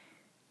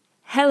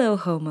Hello,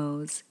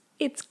 homos.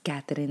 It's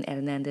Catherine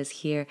Hernandez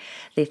here,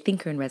 the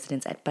thinker in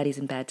residence at Buddies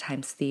in Bad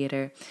Times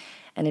Theater,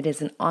 and it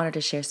is an honor to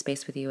share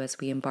space with you as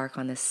we embark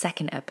on the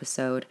second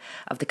episode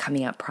of the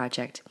Coming Out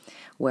Project,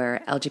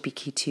 where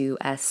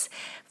LGBTQ2S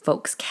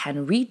folks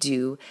can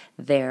redo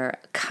their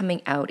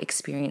coming out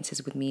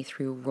experiences with me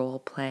through role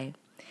play.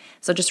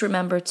 So just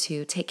remember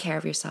to take care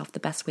of yourself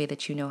the best way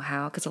that you know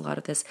how, because a lot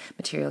of this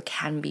material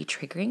can be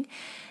triggering,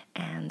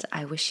 and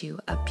I wish you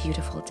a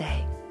beautiful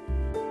day.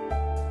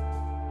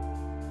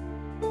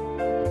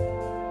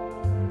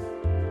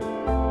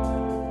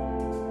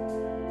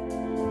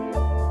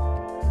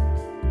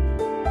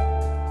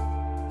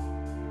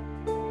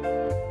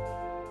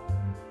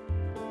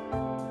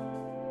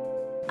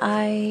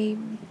 I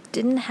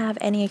didn't have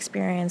any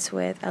experience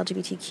with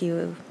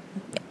LGBTQ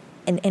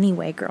in any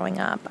way growing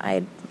up.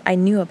 I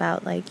knew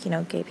about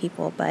gay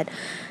people, but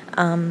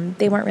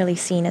they weren't really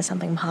seen as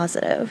something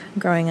positive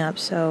growing up.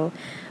 So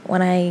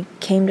when I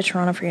came to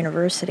Toronto for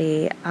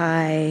university,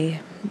 I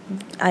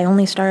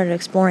only started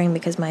exploring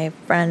because my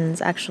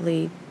friends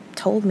actually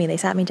told me. They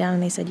sat me down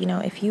and they said,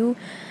 if you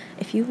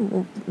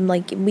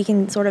we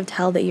can sort of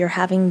tell that you're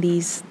having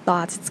these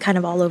thoughts. It's kind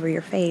of all over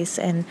your face,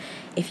 and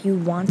if you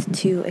want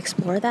to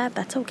explore that,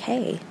 that's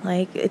okay.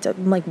 It's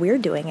we're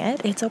doing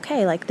it. It's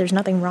okay. There's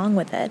nothing wrong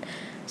with it.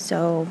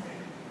 So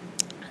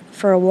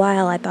for a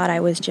while, I thought I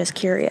was just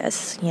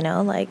curious.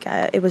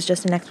 It was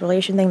just an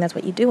exploration thing. That's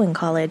what you do in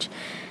college.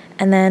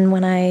 And then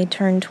when I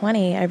turned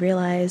 20, I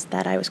realized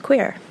that I was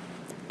queer,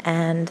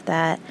 and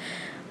that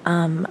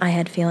I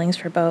had feelings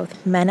for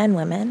both men and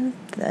women,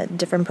 the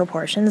different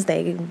proportions.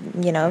 They,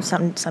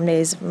 some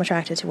days I'm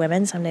attracted to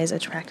women, some days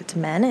attracted to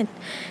men.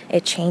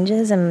 It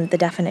changes, and the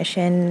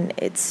definition,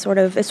 it's sort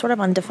of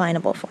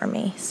undefinable for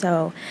me.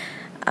 So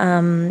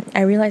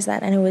I realized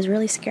that, and it was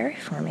really scary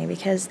for me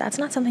because that's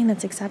not something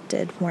that's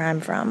accepted where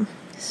I'm from.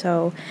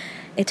 So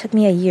it took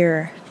me a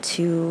year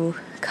to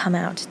come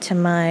out to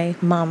my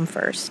mom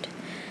first.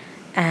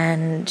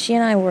 And she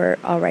and I were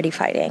already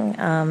fighting.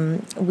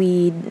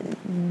 We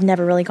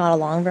never really got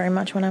along very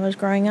much when I was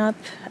growing up.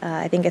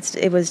 I think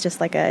it was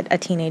just like a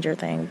teenager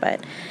thing,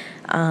 but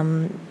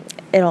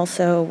it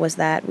also was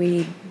that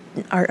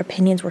our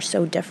opinions were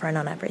so different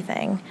on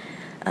everything.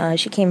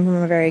 She came from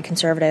a very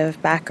conservative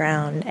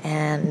background,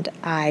 and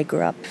I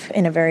grew up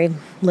in a very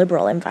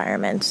liberal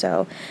environment,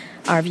 so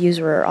our views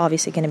were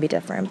obviously going to be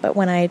different. But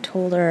when I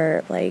told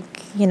her,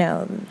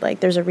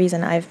 there's a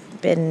reason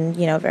I've been,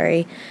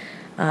 very...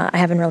 I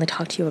haven't really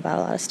talked to you about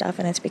a lot of stuff,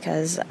 and it's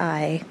because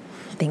I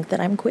think that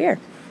I'm queer.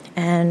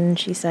 And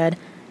she said,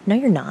 "No,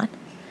 you're not."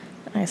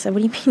 And I said,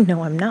 "What do you mean,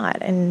 no, I'm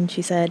not?" And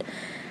she said,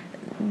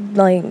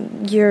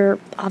 "You're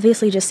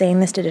obviously just saying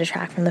this to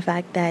detract from the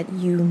fact that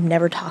you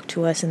never talk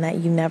to us and that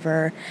you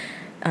never,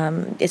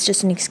 it's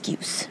just an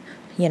excuse,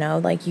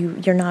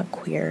 you're not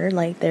queer,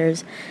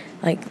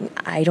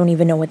 I don't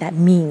even know what that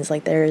means,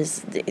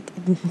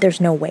 there's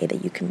no way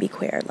that you can be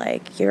queer,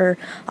 you're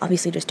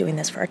obviously just doing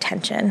this for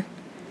attention."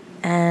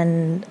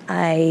 And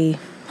I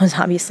was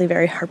obviously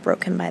very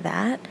heartbroken by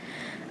that.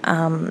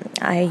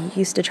 I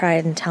used to try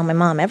and tell my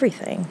mom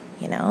everything,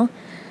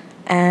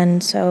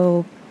 and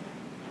so,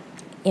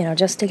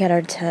 just to get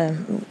her to,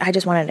 I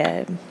just wanted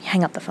to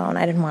hang up the phone.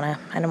 I didn't want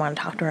to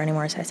talk to her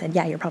anymore. So I said,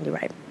 "Yeah, you're probably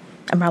right.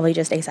 I'm probably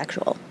just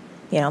asexual,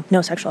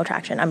 no sexual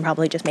attraction. I'm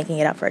probably just making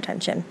it up for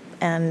attention."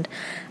 And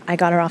I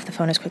got her off the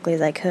phone as quickly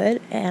as I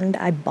could, and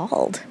I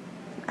bawled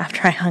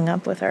after I hung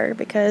up with her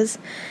because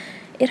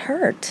it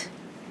hurt.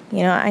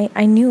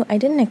 I knew I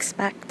didn't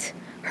expect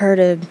her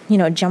to,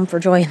 jump for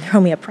joy and throw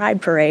me a pride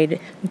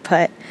parade,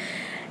 but,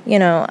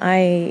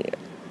 I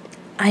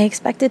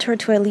expected her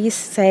to at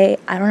least say,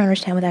 "I don't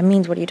understand what that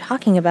means. What are you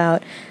talking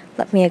about?"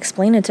 Let me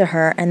explain it to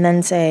her, and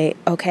then say,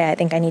 "Okay, I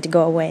think I need to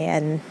go away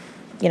and,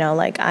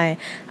 I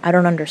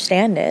don't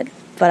understand it,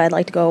 but I'd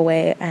like to go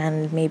away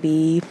and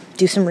maybe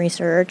do some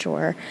research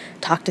or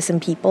talk to some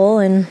people,"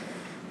 and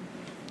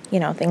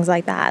things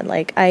like that.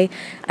 I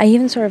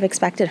even sort of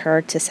expected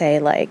her to say,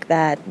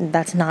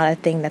 that's not a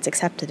thing that's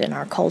accepted in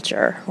our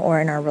culture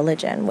or in our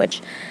religion,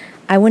 which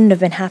I wouldn't have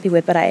been happy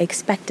with, but I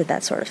expected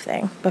that sort of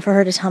thing. But for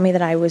her to tell me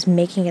that I was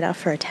making it up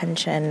for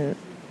attention,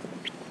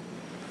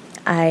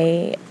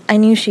 I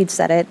knew she'd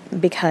said it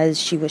because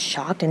she was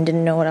shocked and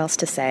didn't know what else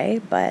to say,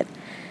 but,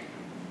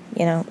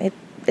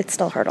 it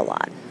still hurt a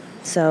lot.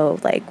 So,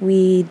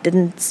 we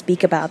didn't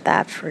speak about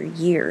that for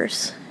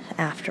years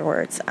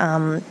afterwards.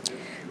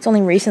 It's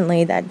only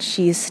recently that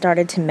she's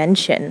started to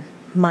mention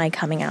my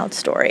coming out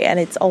story, and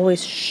it's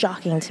always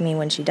shocking to me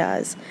when she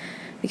does,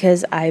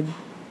 because I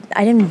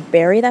didn't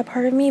bury that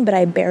part of me, but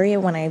I bury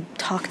it when I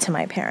talk to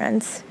my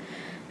parents,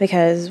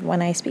 because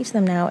when I speak to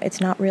them now, it's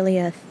not really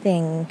a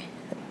thing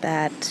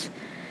that,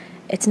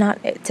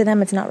 to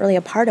them, it's not really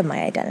a part of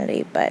my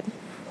identity, but,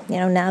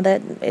 now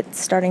that it's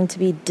starting to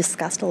be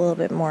discussed a little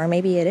bit more,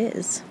 maybe it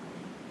is.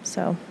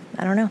 So,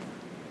 I don't know.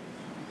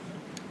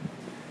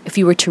 If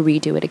you were to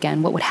redo it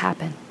again, what would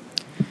happen?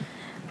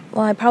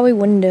 Well, I probably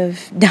wouldn't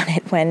have done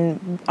it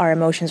when our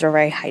emotions were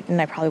very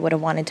heightened. I probably would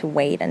have wanted to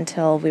wait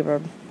until we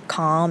were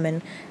calm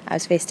and I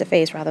was face to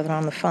face rather than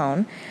on the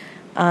phone.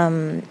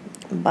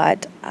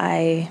 But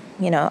I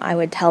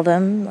would tell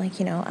them, like,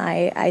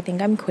 I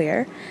think I'm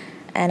queer.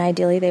 And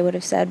ideally they would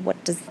have said,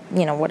 what does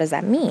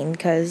that mean?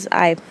 Because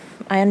I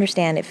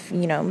understand if,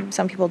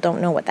 some people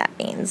don't know what that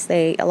means.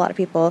 A lot of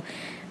people,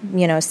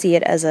 see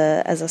it as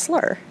a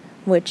slur,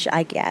 which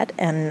I get.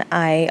 And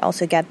I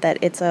also get that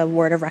it's a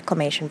word of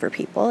reclamation for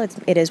people.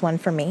 It is one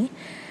for me.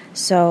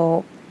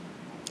 So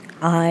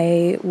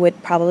I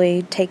would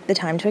probably take the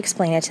time to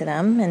explain it to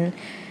them. And,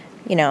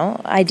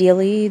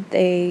 ideally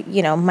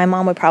my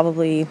mom would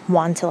probably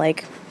want to,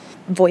 like,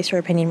 voice her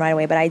opinion right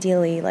away. But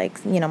ideally,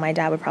 like, my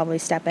dad would probably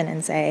step in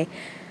and say,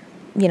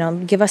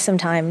 give us some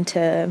time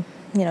to,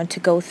 to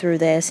go through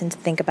this and to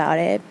think about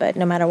it. But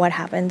no matter what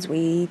happens,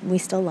 we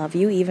still love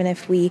you, even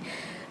if we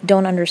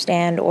don't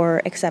understand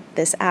or accept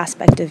this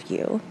aspect of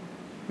you.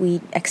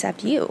 We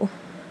accept you.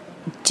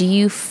 Do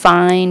you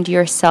find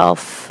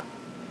yourself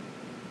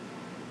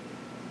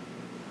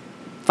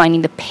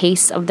finding the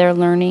pace of their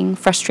learning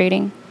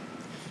frustrating?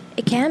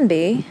 It can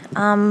be,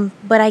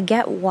 but I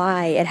get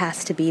why it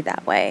has to be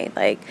that way.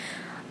 Like,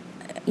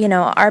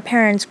 our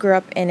parents grew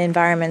up in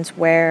environments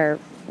where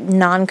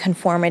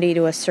nonconformity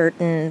to a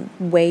certain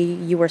way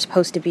you were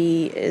supposed to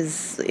be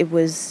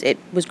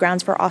was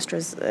grounds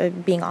for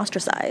being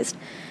ostracized.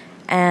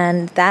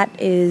 And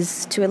that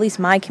is, to at least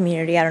my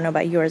community, I don't know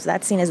about yours,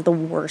 that's seen as the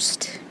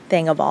worst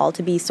thing of all.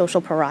 To be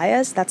social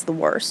pariahs, that's the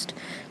worst,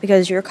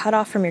 because you're cut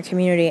off from your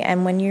community.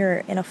 And when you're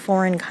in a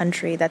foreign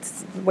country,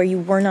 that's where you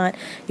were not,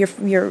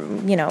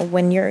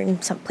 when you're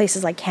in some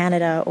places like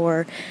Canada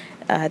or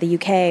the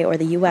UK or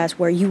the US,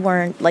 where you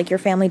weren't, like, your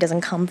family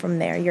doesn't come from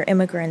there, you're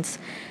immigrants,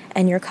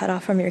 and you're cut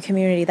off from your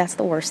community, that's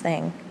the worst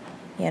thing.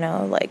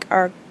 Like,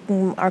 our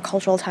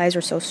cultural ties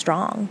are so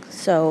strong.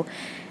 So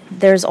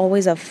there's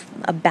always a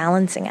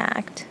balancing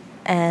act.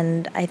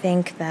 And I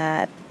think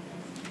that,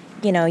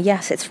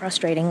 yes, it's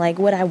frustrating. Like,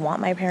 would I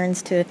want my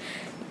parents to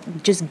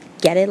just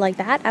get it like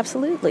that?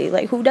 Absolutely.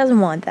 Like, who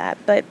doesn't want that?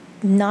 But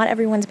not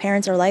everyone's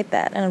parents are like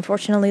that. And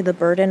unfortunately, the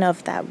burden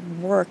of that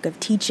work of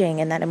teaching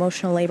and that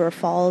emotional labor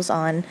falls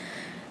on,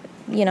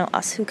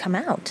 us who come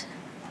out.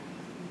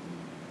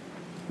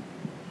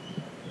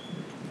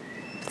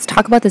 Let's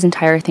talk about this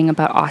entire thing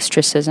about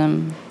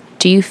ostracism.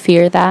 Do you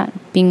fear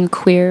that, being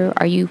queer?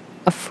 Are you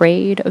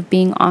afraid of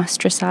being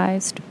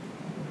ostracized?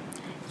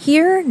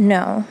 Here,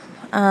 no.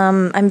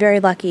 I'm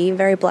very lucky,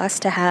 very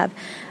blessed to have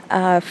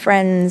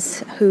friends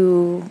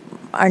who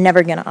are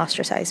never going to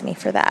ostracize me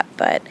for that.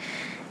 But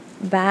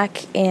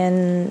back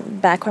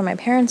where my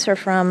parents are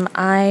from,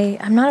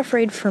 I'm not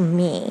afraid for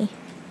me.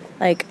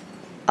 Like,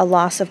 a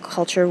loss of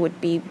culture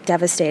would be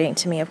devastating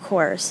to me, of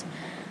course.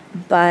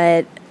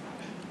 But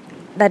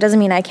that doesn't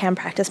mean I can't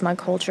practice my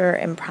culture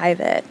in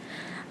private.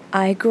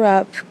 I grew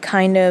up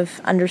kind of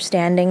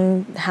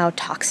understanding how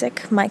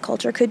toxic my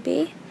culture could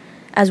be,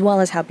 as well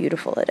as how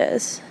beautiful it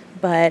is.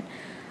 But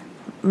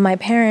my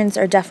parents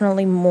are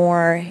definitely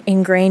more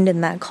ingrained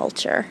in that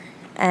culture.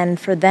 And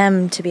for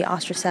them to be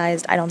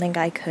ostracized, I don't think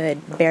I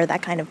could bear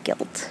that kind of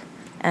guilt.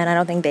 And I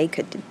don't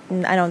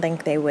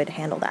think they would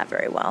handle that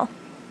very well.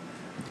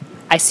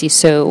 I see.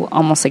 So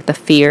almost like the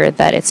fear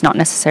that it's not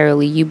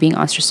necessarily you being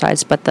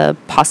ostracized, but the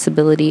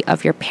possibility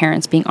of your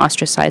parents being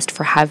ostracized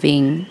for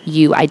having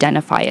you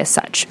identify as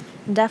such.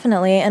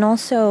 Definitely. And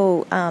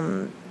also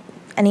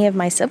any of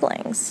my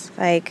siblings.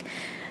 Like,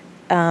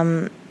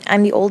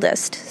 I'm the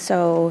oldest,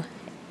 so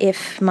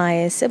if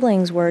my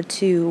siblings were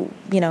to,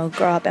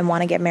 grow up and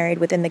want to get married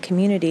within the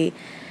community,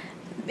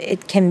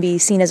 it can be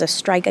seen as a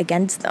strike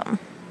against them,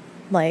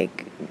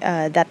 like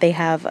that they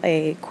have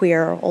a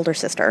queer older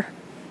sister.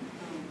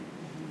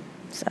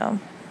 So.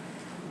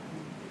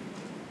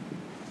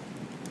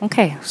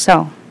 Okay,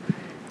 so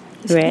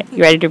you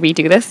ready to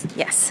redo this?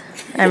 Yes,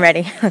 I'm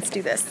ready. Let's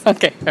do this.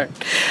 Okay, all right.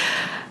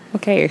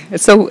 Okay,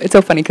 it's so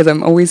funny because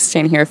I'm always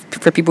standing here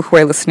for people who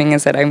are listening.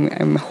 Is that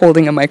I'm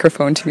holding a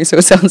microphone to me, so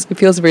it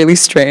feels really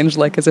strange,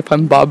 like as if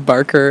I'm Bob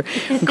Barker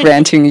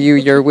granting you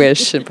your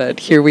wish. But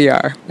here we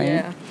are. Right?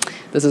 Yeah.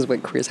 This is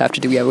what queers have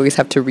to do. We always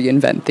have to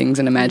reinvent things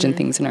and imagine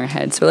things in our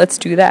head. So let's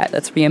do that.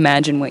 Let's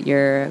reimagine what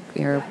your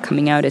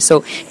coming out is.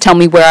 So tell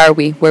me, where are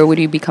we? Where would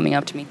you be coming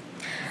out to me?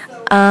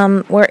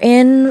 We're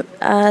in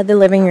the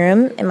living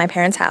room in my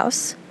parents'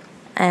 house,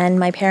 and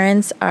my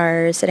parents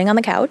are sitting on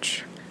the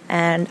couch.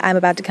 And I'm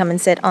about to come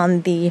and sit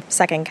on the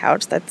second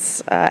couch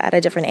that's at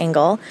a different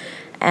angle,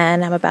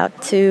 and I'm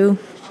about to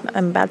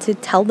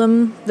tell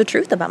them the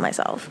truth about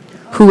myself.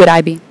 Who would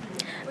I be?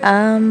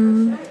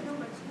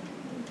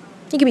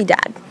 You could be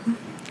Dad.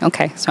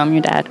 Okay, so I'm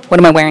your dad. What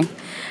am I wearing?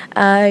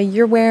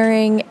 You're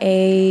wearing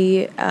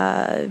a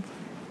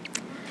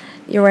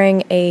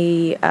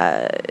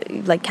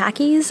like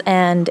khakis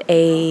and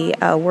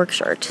a work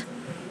shirt.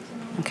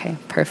 Okay,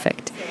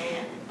 perfect.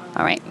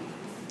 All right.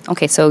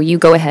 Okay, so you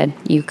go ahead.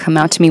 You come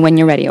out to me when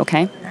you're ready,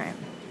 okay? All right.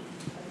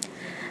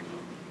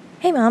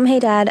 Hey, Mom. Hey,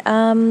 Dad.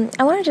 I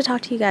wanted to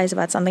talk to you guys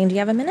about something. Do you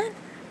have a minute?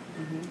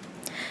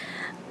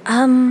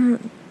 Mm-hmm.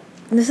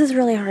 This is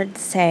really hard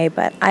to say,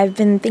 but I've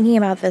been thinking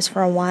about this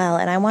for a while,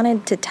 and I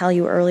wanted to tell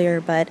you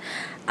earlier, but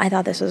I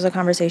thought this was a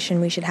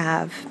conversation we should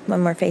have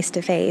when we're face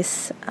to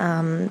face.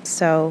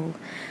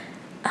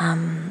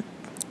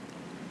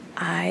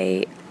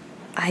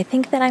 I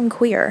think that I'm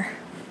queer.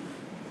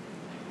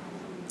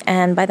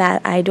 And by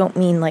that, I don't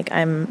mean like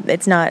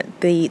it's not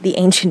the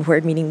ancient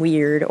word meaning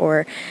weird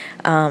or,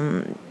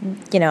 I'm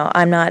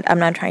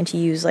not trying to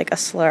use like a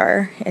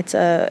slur. It's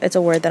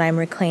a word that I'm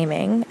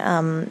reclaiming.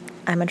 I'm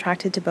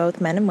attracted to both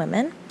men and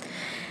women.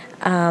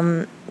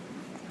 And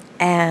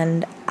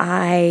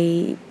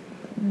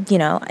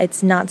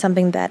it's not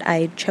something that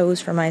I chose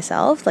for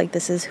myself. Like,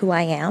 this is who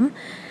I am.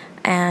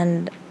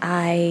 And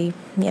I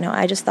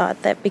just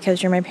thought that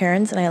because you're my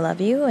parents and I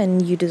love you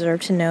and you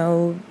deserve to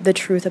know the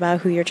truth about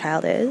who your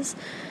child is,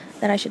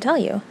 that I should tell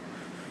you.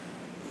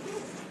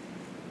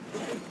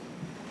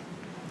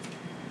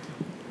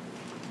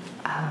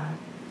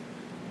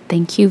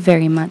 Thank you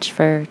very much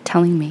for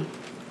telling me.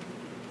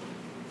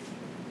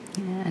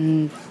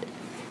 And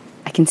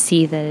I can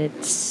see that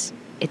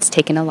it's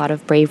taken a lot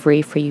of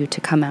bravery for you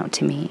to come out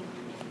to me.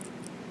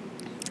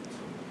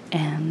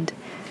 And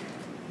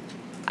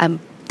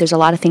there's a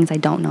lot of things I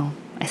don't know.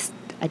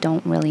 I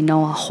don't really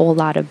know a whole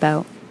lot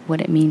about what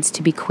it means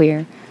to be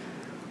queer.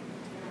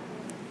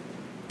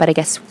 But I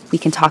guess we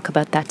can talk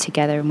about that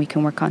together and we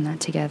can work on that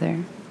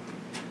together.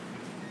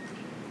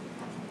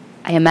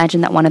 I imagine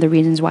that one of the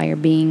reasons why you're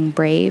being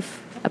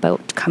brave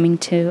about coming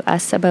to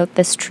us about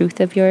this truth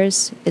of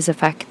yours is the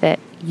fact that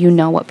you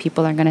know what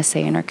people are going to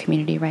say in our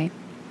community, right?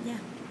 Yeah,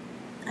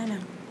 I know.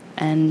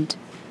 And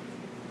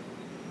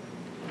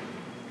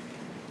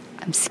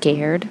I'm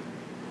scared.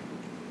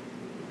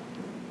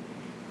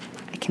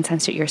 I can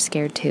sense that you're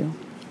scared too.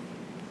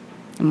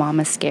 Mom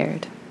is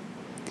scared.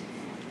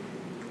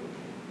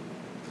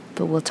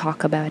 But we'll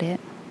talk about it.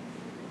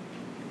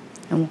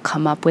 And we'll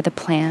come up with a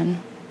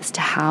plan as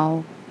to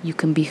how you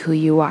can be who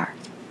you are.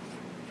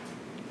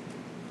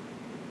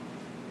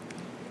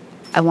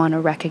 I want to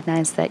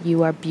recognize that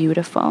you are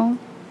beautiful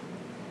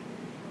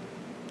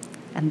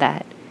and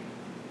that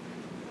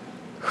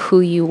who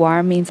you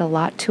are means a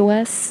lot to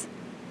us,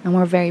 and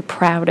we're very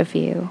proud of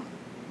you.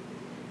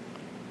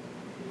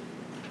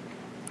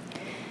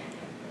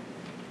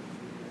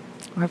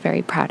 We're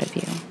very proud of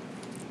you.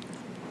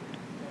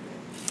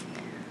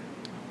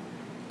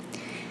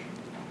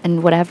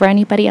 And whatever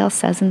anybody else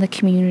says in the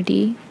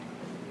community,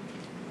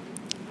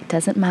 it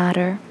doesn't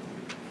matter.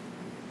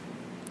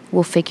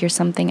 We'll figure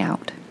something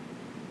out.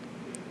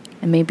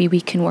 And maybe we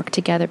can work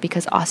together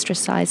because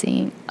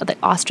ostracism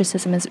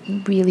is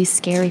really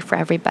scary for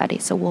everybody.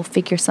 So we'll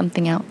figure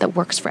something out that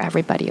works for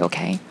everybody,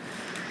 okay?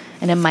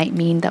 And it might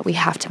mean that we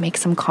have to make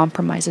some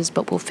compromises,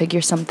 but we'll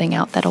figure something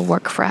out that'll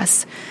work for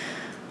us.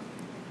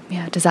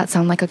 Yeah, does that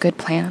sound like a good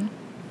plan?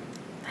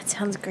 That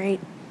sounds great.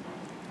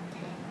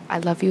 I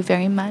love you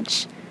very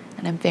much,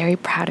 and I'm very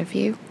proud of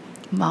you.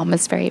 Mom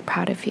is very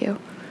proud of you.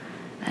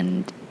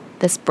 And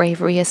this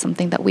bravery is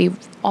something that we've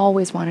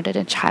always wanted in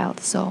a child,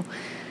 so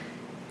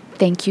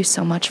thank you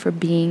so much for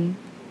being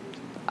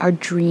our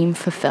dream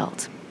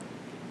fulfilled.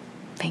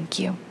 Thank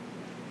you.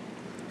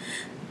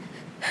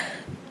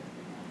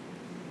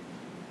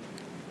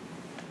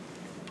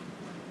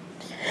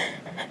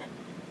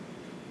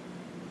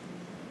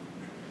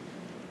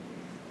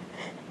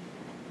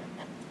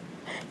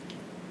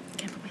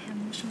 Can I put my hand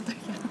on your shoulder?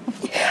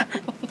 Yeah.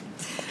 Oh,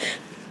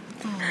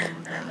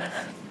 God.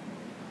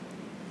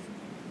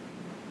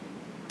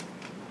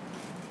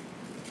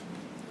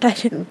 I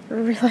didn't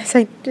realize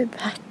I did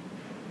that.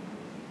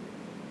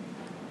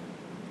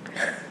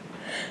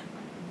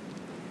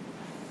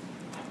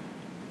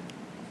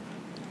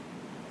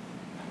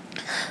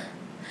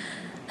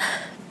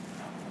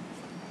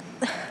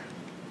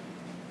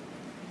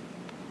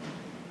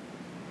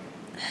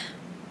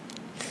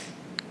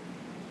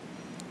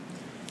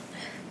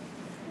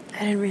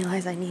 I didn't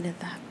realize I needed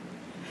that.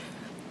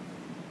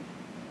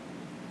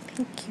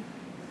 Thank you.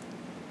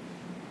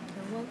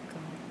 You're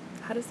welcome.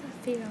 How does that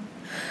feel?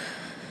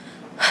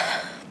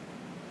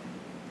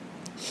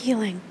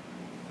 Healing.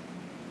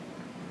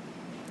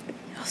 It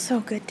feels so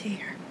good to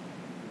hear.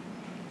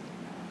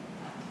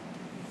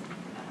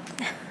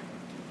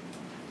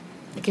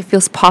 Like it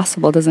feels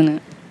possible, doesn't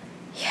it?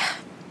 Yeah,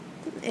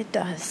 it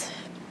does.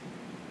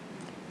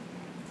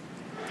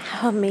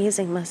 How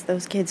amazing must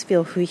those kids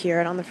feel who hear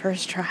it on the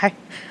first try?